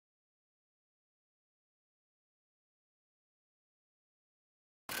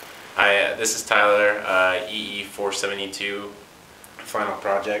Hi, this is Tyler, EE472 final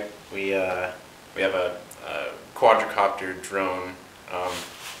project. We have a quadricopter drone,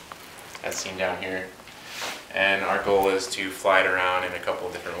 as seen down here, and our goal is to fly it around in a couple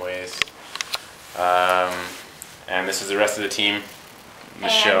of different ways. And this is the rest of the team.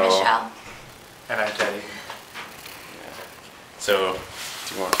 Michelle. And I'm Teddy. Yeah. So,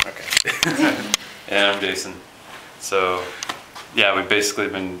 do you want? Okay. And I'm Jason. So, yeah, we've basically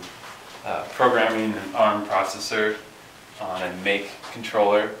been programming an ARM processor on a make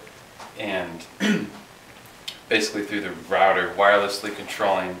controller, and basically through the router wirelessly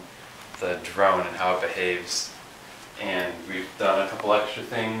controlling the drone and how it behaves. And we've done a couple extra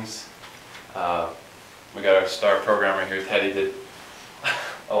things. We got our star programmer here. Teddy did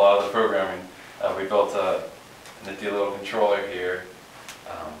a lot of the programming. We built a nifty little controller here.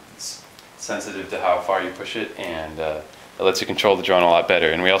 It's sensitive to how far you push it, and it lets you control the drone a lot better.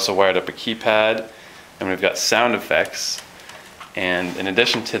 And we also wired up a keypad, and we've got sound effects. And in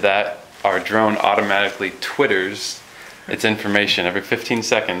addition to that, our drone automatically twitters its information every 15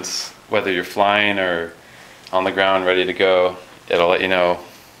 seconds, whether you're flying or on the ground ready to go. It'll let you know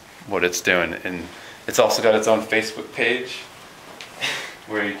what it's doing. And it's also got its own Facebook page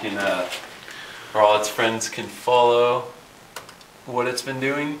where you can, where all its friends can follow what it's been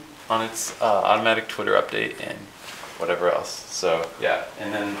doing on its automatic Twitter update and whatever else. So yeah,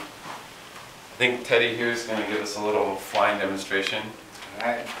 and then I think Teddy here is going to give us a little flying demonstration. All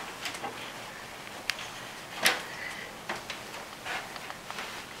right.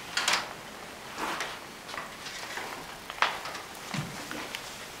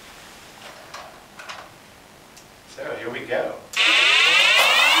 So here we go.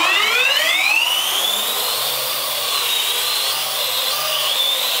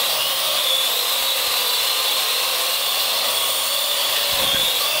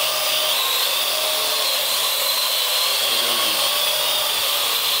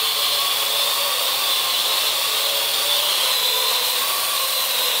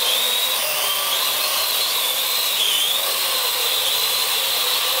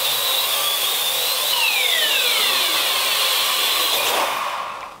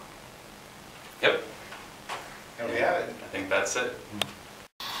 Yep. There we have it. I think that's it.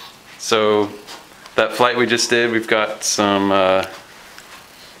 So that flight we just did, we've got some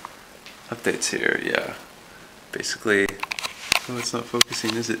updates here. Yeah, basically, oh, it's not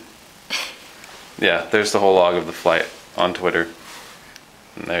focusing, is it? Yeah, there's the whole log of the flight on Twitter,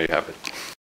 and there you have it.